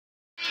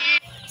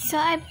So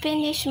I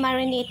finished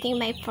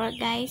marinating my pork,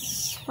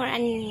 guys, for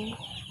an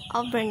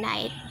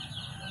overnight,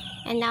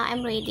 and now I'm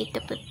ready to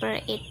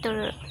prepare it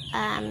to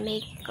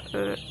make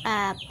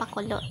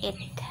pakulo it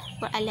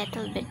for a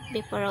little bit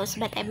before roast.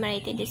 But I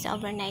marinated this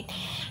overnight,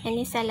 and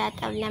it's a lot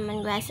of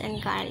lemongrass and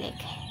garlic.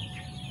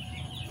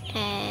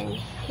 And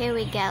here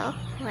we go.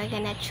 We're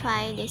gonna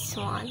try this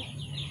one,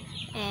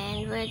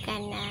 and we're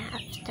gonna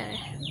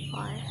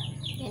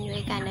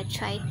we're gonna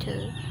try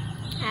to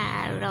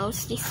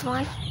roast this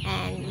one,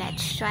 and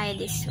let's try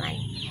this one.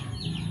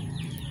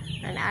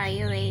 And are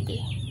you ready?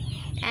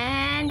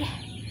 And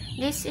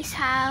this is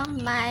how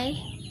my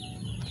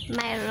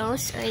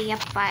roast area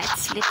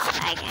parts looks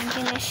like. I'm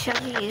gonna show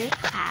you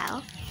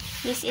how.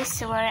 This is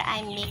where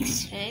I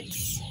mix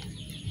foods.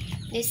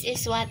 This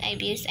is what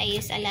I've used. I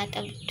use a lot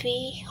of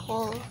 3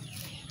 whole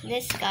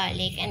this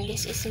garlic, and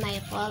this is my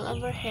roll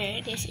over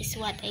here. This is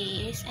what I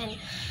use, and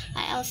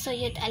I also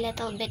use a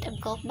little bit of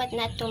coke, but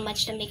not too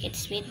much to make it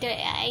sweet. There,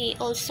 I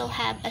also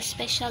have a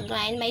special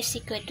grind, my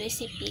secret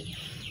recipe,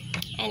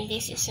 and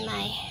this is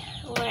my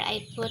where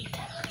I put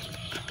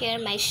here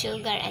my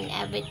sugar and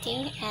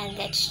everything. And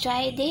let's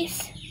try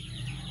this.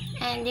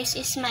 And this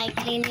is my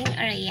cleaning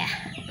area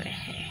over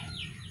here.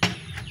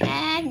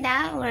 And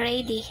now we're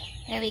ready.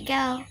 There we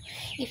go.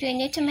 If you're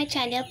new to my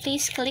channel,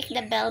 please click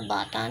the bell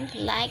button,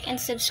 like and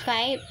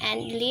subscribe,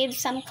 and leave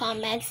some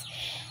comments,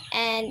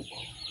 and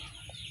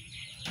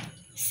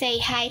say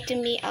hi to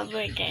me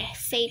over there.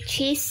 Say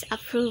cheese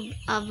approve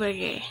over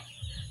there.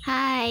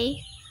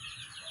 Hi.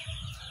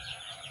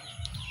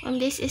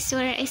 And this is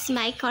where is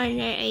my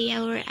corner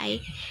area where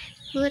I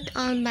put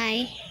all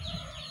my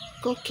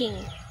cooking.